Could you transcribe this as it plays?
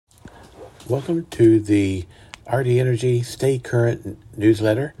Welcome to the RD Energy Stay Current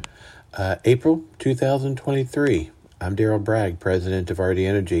newsletter, April 2023. I'm Daryl Bragg, president of RD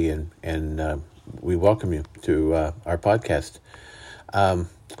Energy, and we welcome you to our podcast.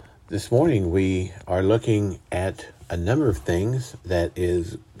 This morning we are looking at a number of things that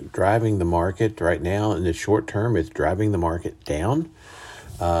is driving the market right now. In the short term, it's driving the market down.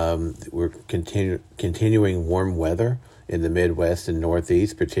 We're continuing warm weather in the Midwest and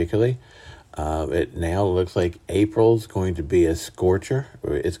Northeast particularly. It now looks like April's going to be a scorcher.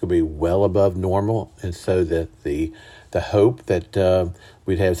 It's going to be well above normal, and so that the hope that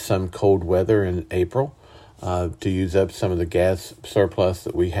we'd have some cold weather in April to use up some of the gas surplus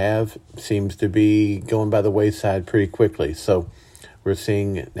that we have seems to be going by the wayside pretty quickly. So we're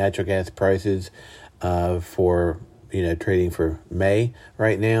seeing natural gas prices for trading for May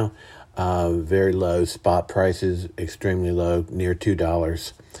right now, very low spot prices, extremely low, near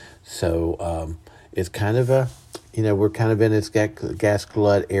 $2. So it's kind of we're kind of in this gas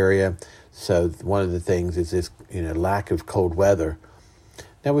glut area. So one of the things is this, lack of cold weather.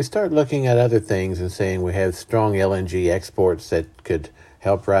 Now we start looking at other things and saying we have strong LNG exports that could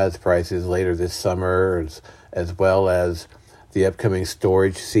help rise prices later this summer, as well as the upcoming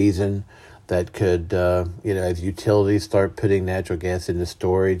storage season that could, as utilities start putting natural gas into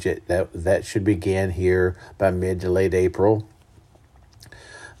storage, that should begin here by mid to late April.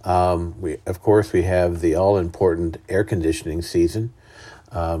 We have the all-important air conditioning season.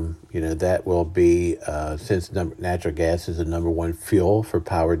 That will be, since natural gas is the number one fuel for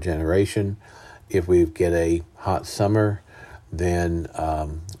power generation. If we get a hot summer, then,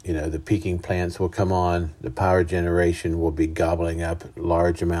 the peaking plants will come on. The power generation will be gobbling up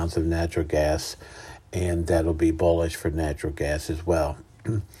large amounts of natural gas, and that'll be bullish for natural gas as well.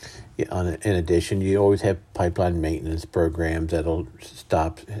 In addition, you always have pipeline maintenance programs that'll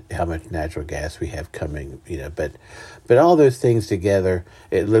stop how much natural gas we have coming, but all those things together,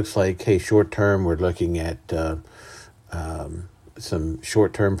 it looks like, hey, short term, we're looking at some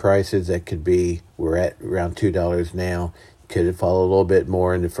short-term prices that could be, we're at around $2 now. Could it fall a little bit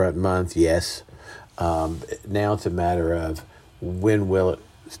more in the front month? Yes. Now it's a matter of when will it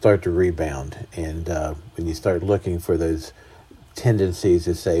start to rebound, and when you start looking for those tendencies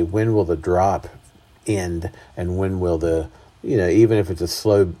to say, when will the drop end, and when will the, even if it's a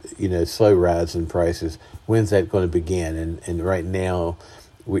slow rise in prices, when's that going to begin? And right now,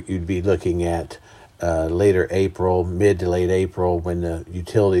 you'd be looking at later April, mid to late April, when the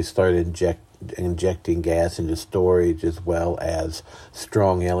utilities start injecting gas into storage, as well as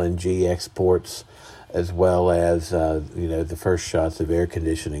strong LNG exports, as well as the first shots of air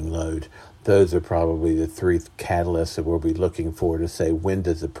conditioning load. Those are probably the three catalysts that we'll be looking for to say, when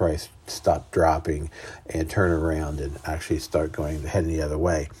does the price stop dropping and turn around and actually start heading the other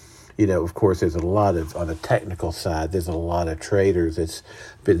way. Of course, there's a lot of, on the technical side, there's a lot of traders that's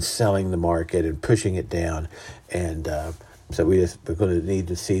been selling the market and pushing it down. And so we're going to need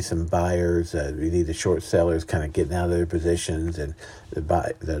to see some buyers. We need the short sellers kind of getting out of their positions, and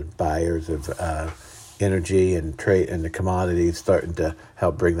the buyers of energy and trade and the commodities starting to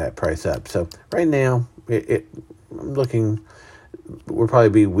help bring that price up. So right now, I'm looking, we'll probably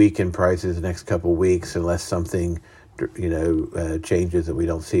be weak in prices the next couple of weeks unless something, changes that we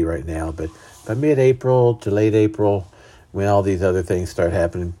don't see right now. But by mid-April to late April, when all these other things start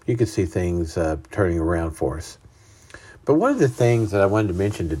happening, you can see things turning around for us. But one of the things that I wanted to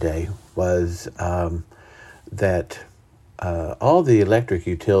mention today was that all the electric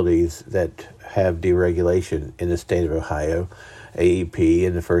utilities that have deregulation in the state of Ohio, AEP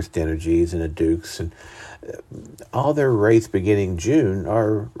and the First Energies and the Dukes, and all their rates beginning June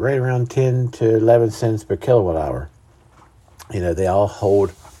are right around 10 to 11 cents per kilowatt hour. They all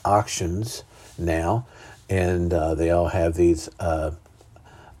hold auctions now, and they all have these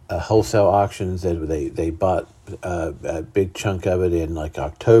wholesale auctions that they bought a big chunk of it in like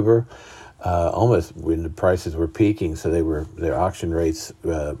October, almost when the prices were peaking. So their auction rates,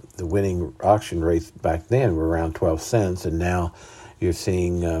 the winning auction rates back then were around 12 cents, and now you're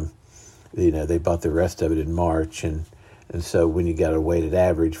seeing, they bought the rest of it in March, and so when you got a weighted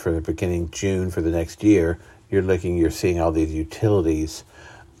average for the beginning June for the next year, you're seeing all these utilities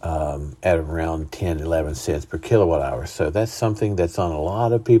at around 10, 11 cents per kilowatt hour. So that's something that's on a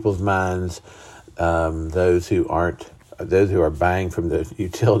lot of people's minds. Those who are buying from the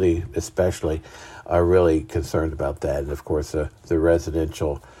utility especially are really concerned about that. And of course, the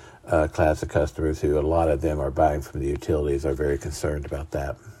residential class of customers, who a lot of them are buying from the utilities, are very concerned about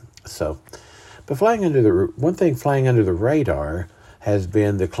that. So, but flying under the radar has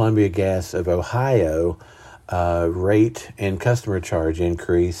been the Columbia Gas of Ohio rate and customer charge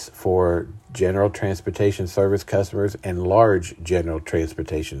increase for general transportation service customers and large general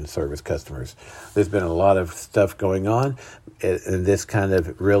transportation service customers. There's been a lot of stuff going on, and this kind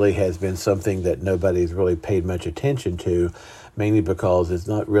of really has been something that nobody's really paid much attention to, mainly because it's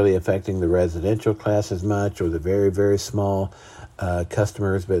not really affecting the residential class as much, or the very, very small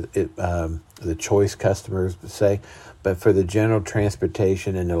customers, but the choice customers, say. But for the general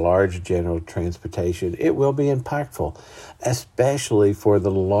transportation and the large general transportation, it will be impactful, especially for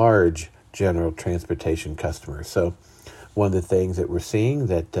the large general transportation customers. So one of the things that we're seeing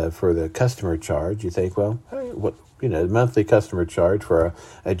that for the customer charge, you think, well, hey, the monthly customer charge for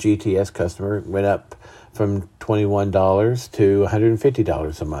a GTS customer went up from $21 to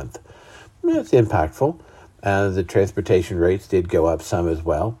 $150 a month. That's impactful. The transportation rates did go up some as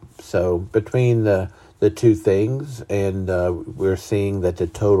well. So between the two things, and we're seeing that the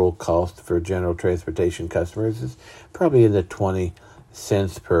total cost for general transportation customers is probably in the 20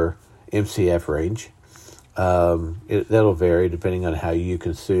 cents per MCF range. That'll vary depending on how you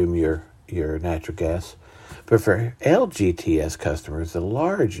consume your natural gas. But for LGTS customers, the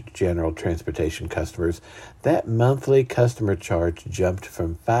large general transportation customers, that monthly customer charge jumped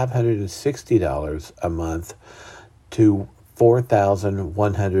from $560 a month to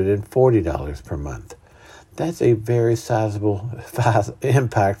 $4,140 per month. That's a very sizable,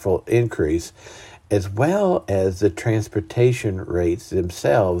 impactful increase, as well as the transportation rates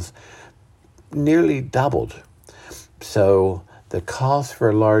themselves nearly doubled. So the cost for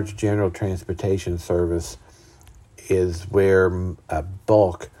a large general transportation service is where a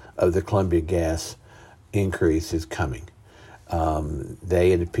bulk of the Columbia Gas increase is coming.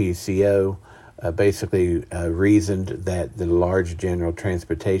 They and the PCO basically reasoned that the large general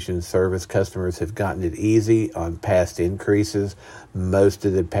transportation service customers have gotten it easy on past increases. Most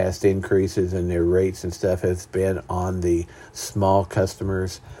of the past increases in their rates and stuff has been on the small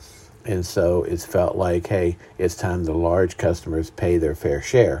customers. And so it's felt like, hey, it's time the large customers pay their fair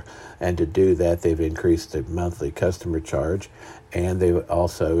share. And to do that, they've increased the monthly customer charge, and they've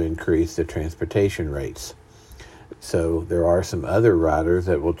also increased the transportation rates. So there are some other riders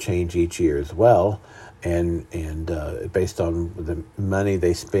that will change each year as well, and based on the money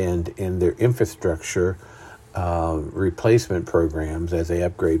they spend in their infrastructure replacement programs as they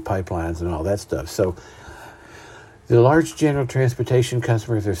upgrade pipelines and all that stuff. So the large general transportation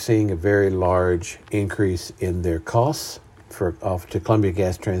customers are seeing a very large increase in their costs to Columbia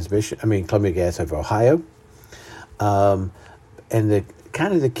Gas Columbia Gas of Ohio. And the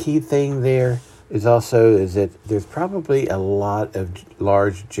kind of the key thing there is that there's probably a lot of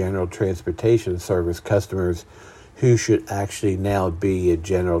large general transportation service customers who should actually now be a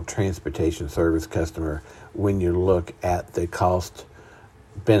general transportation service customer when you look at the cost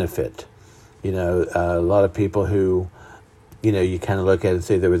benefit. A lot of people who, you kind of look at it and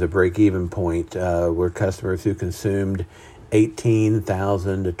say there was a break-even point where customers who consumed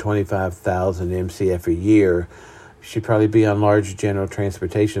 18,000 to 25,000 MCF a year should probably be on large general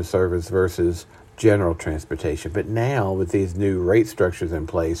transportation service versus general transportation. But now, with these new rate structures in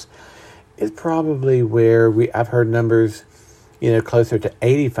place, it's probably where I've heard numbers, closer to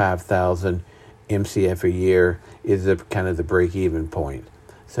 85,000 MCF a year is kind of the break-even point.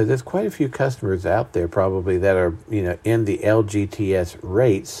 So there's quite a few customers out there probably that are, in the LGTS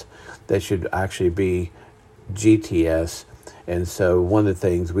rates that should actually be GTS. And so one of the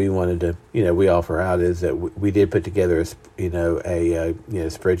things we wanted to, we offer out is that we did put together a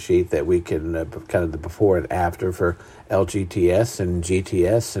spreadsheet that we can kind of the before and after for LGTS and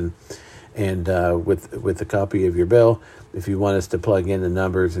GTS, and with a copy of your bill, if you want us to plug in the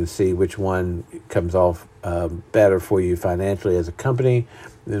numbers and see which one comes off better for you financially as a company,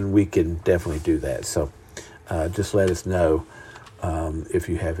 then we can definitely do that. So just let us know if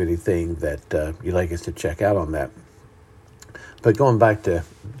you have anything that you'd like us to check out on that. But going back to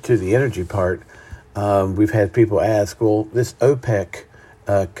the energy part, we've had people ask, well, this OPEC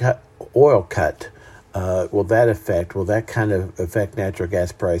oil cut, will that kind of affect natural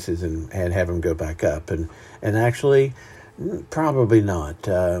gas prices and have them go back up? And actually, probably not.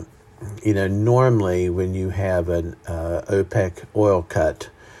 Normally when you have an OPEC oil cut,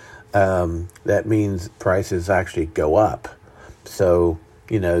 that means prices actually go up. So,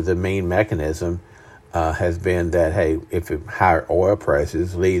 the main mechanism has been that, hey, if higher oil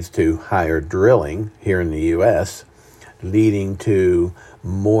prices leads to higher drilling here in the U.S., leading to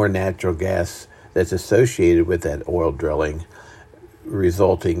more natural gas that's associated with that oil drilling,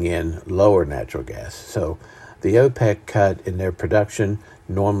 resulting in lower natural gas. So the OPEC cut in their production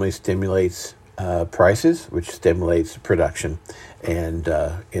normally stimulates prices, which stimulates production, and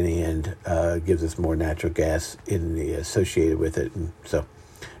in the end gives us more natural gas associated with it, and so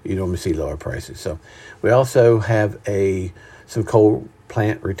you normally see lower prices. So we also have some coal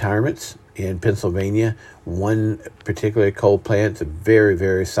plant retirements in Pennsylvania. One particular coal plant, a very,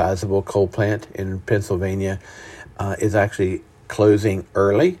 very sizable coal plant in Pennsylvania, is actually closing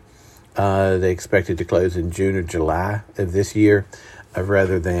early. They expect it to close in June or July of this year,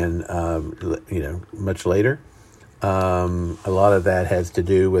 rather than much later. A lot of that has to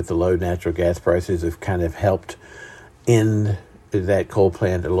do with the low natural gas prices have kind of helped end that coal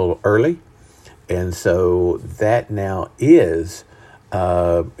plant a little early, and so that now is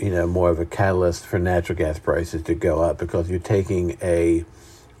more of a catalyst for natural gas prices to go up, because you're taking a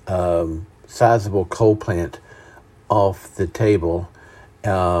sizable coal plant off the table,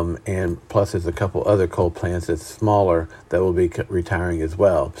 and plus there's a couple other coal plants that's smaller that will be retiring as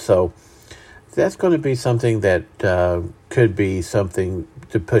well. So that's going to be something that could be something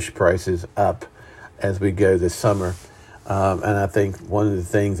to push prices up as we go this summer. And I think one of the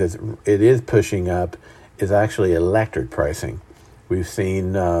things that it is pushing up is actually electric pricing. We've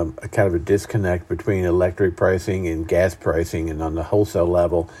seen a kind of a disconnect between electric pricing and gas pricing, and on the wholesale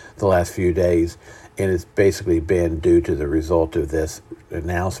level the last few days. And it's basically been due to the result of this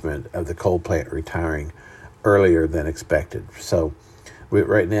announcement of the coal plant retiring earlier than expected. So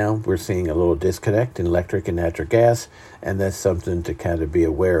right now we're seeing a little disconnect in electric and natural gas, and that's something to kind of be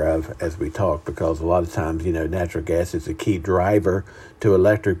aware of as we talk, because a lot of times, natural gas is a key driver to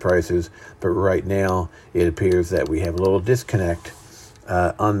electric prices, but right now it appears that we have a little disconnect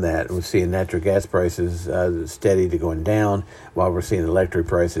on that. We're seeing natural gas prices steady to going down, while we're seeing electric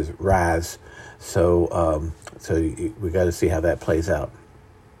prices rise. So we got to see how that plays out.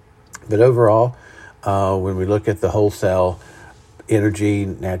 But overall, when we look at the wholesale energy,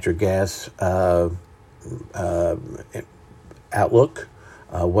 natural gas outlook,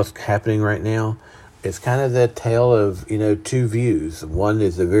 what's happening right now, it's kind of the tale of, two views. One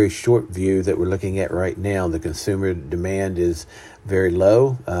is a very short view that we're looking at right now. The consumer demand is very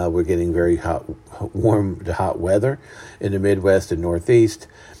low. We're getting very warm to hot weather in the Midwest and Northeast.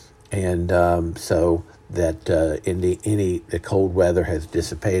 And so that the cold weather has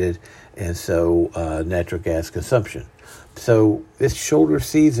dissipated, and so natural gas consumption. So this shoulder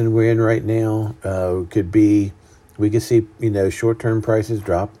season we're in right now we could see short-term prices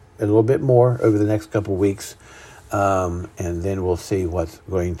drop a little bit more over the next couple of weeks, and then we'll see what's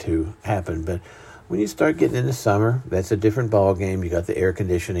going to happen. But when you start getting into summer, that's a different ball game. You got the air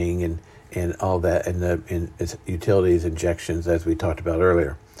conditioning and all that, and the utilities injections, as we talked about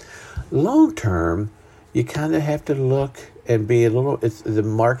earlier. Long term, you kind of have to look and be the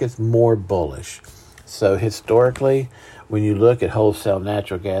market's more bullish. So historically, when you look at wholesale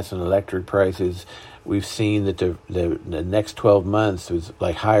natural gas and electric prices, we've seen that the next 12 months was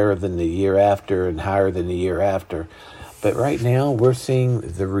like higher than the year after and higher than the year after. But right now, we're seeing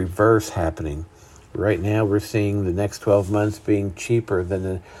the reverse happening. Right now, we're seeing the next 12 months being cheaper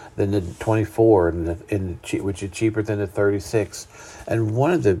than the 24, which is cheaper than the 36. And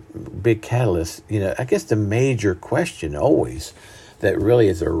one of the big catalysts, I guess the major question always that really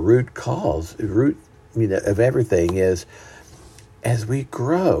is a root cause, of everything is, as we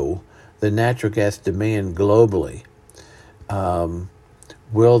grow the natural gas demand globally,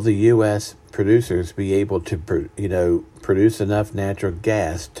 will the U.S. producers be able to, produce enough natural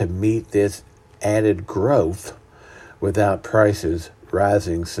gas to meet this added growth without prices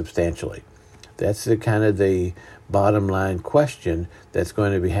rising substantially? That's the kind of the bottom line question that's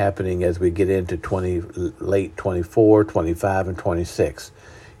going to be happening as we get into late 24, 25, and 26.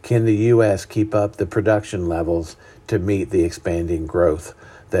 Can the U.S. keep up the production levels to meet the expanding growth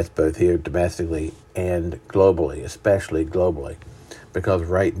that's both here domestically and globally, especially globally? Because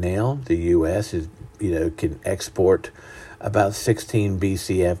right now the U.S. can export about 16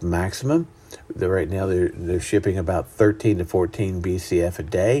 BCF maximum. Right now they're shipping about 13 to 14 BCF a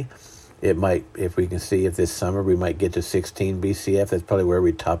day. It might, if we can see if this summer we might get to 16 BCF, that's probably where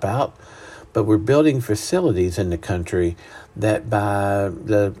we top out. But we're building facilities in the country that by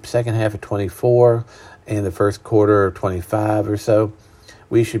the second half of 24 and the first quarter of 25 or so,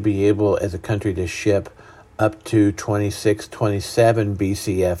 we should be able as a country to ship up to 26, 27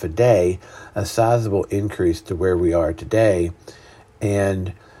 BCF a day, a sizable increase to where we are today.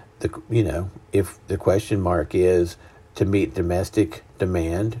 And if the question mark is to meet domestic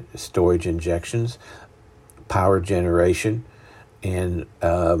demand, storage injections, power generation, and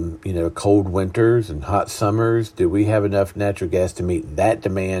cold winters and hot summers, do we have enough natural gas to meet that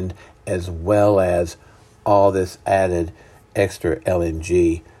demand, as well as all this added extra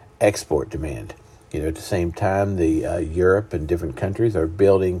LNG export demand. At the same time, the Europe and different countries are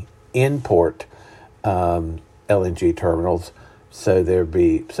building import LNG terminals. So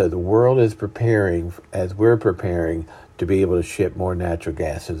the world is preparing, as we're preparing, to be able to ship more natural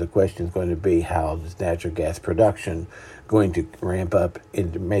gas. So the question is going to be, how is natural gas production going to ramp up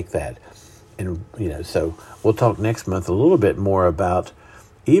and to make that? And so we'll talk next month a little bit more about,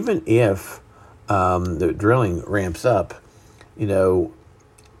 even if the drilling ramps up,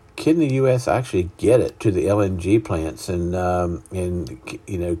 can the U.S. actually get it to the LNG plants, and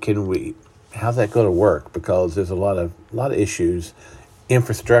can we? How's that going to work? Because there's a lot of issues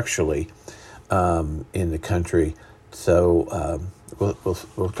infrastructurally in the country. So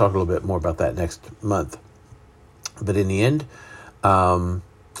we'll talk a little bit more about that next month. But in the end,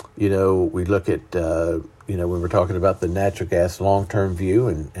 we look at when we're talking about the natural gas long-term view,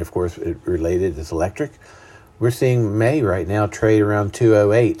 and of course it related is electric. We're seeing May right now trade around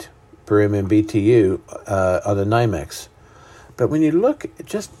 208 per MMBTU on the NYMEX. But when you look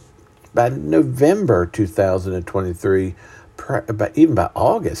just by November 2023, even by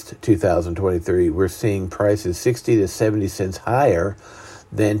August 2023, we're seeing prices 60 to 70 cents higher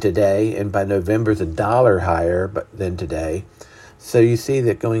than today, and by November it's $1 higher than today. So you see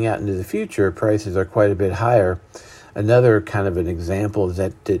that going out into the future, prices are quite a bit higher. Another kind of an example is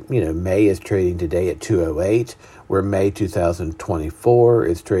that May is trading today at 208, where May 2024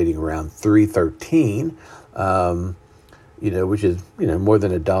 is trading around 313. Which is, more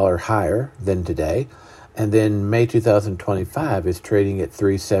than $1 higher than today. And then May 2025 is trading at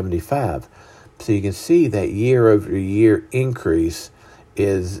 375. So you can see that year-over-year increase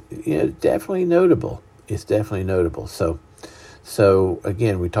is, definitely notable. It's definitely notable. So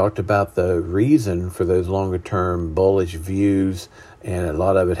again, we talked about the reason for those longer-term bullish views, and a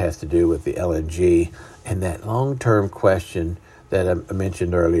lot of it has to do with the LNG. And that long-term question that I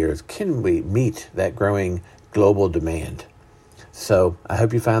mentioned earlier is, can we meet that growing global demand? So I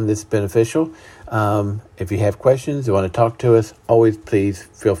hope you found this beneficial. If you have questions, you want to talk to us, always please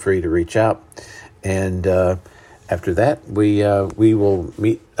feel free to reach out. And after that, we will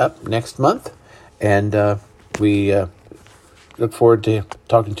meet up next month, and we look forward to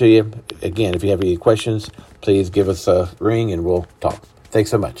talking to you. Again, if you have any questions, please give us a ring and we'll talk.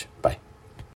 Thanks so much. Bye.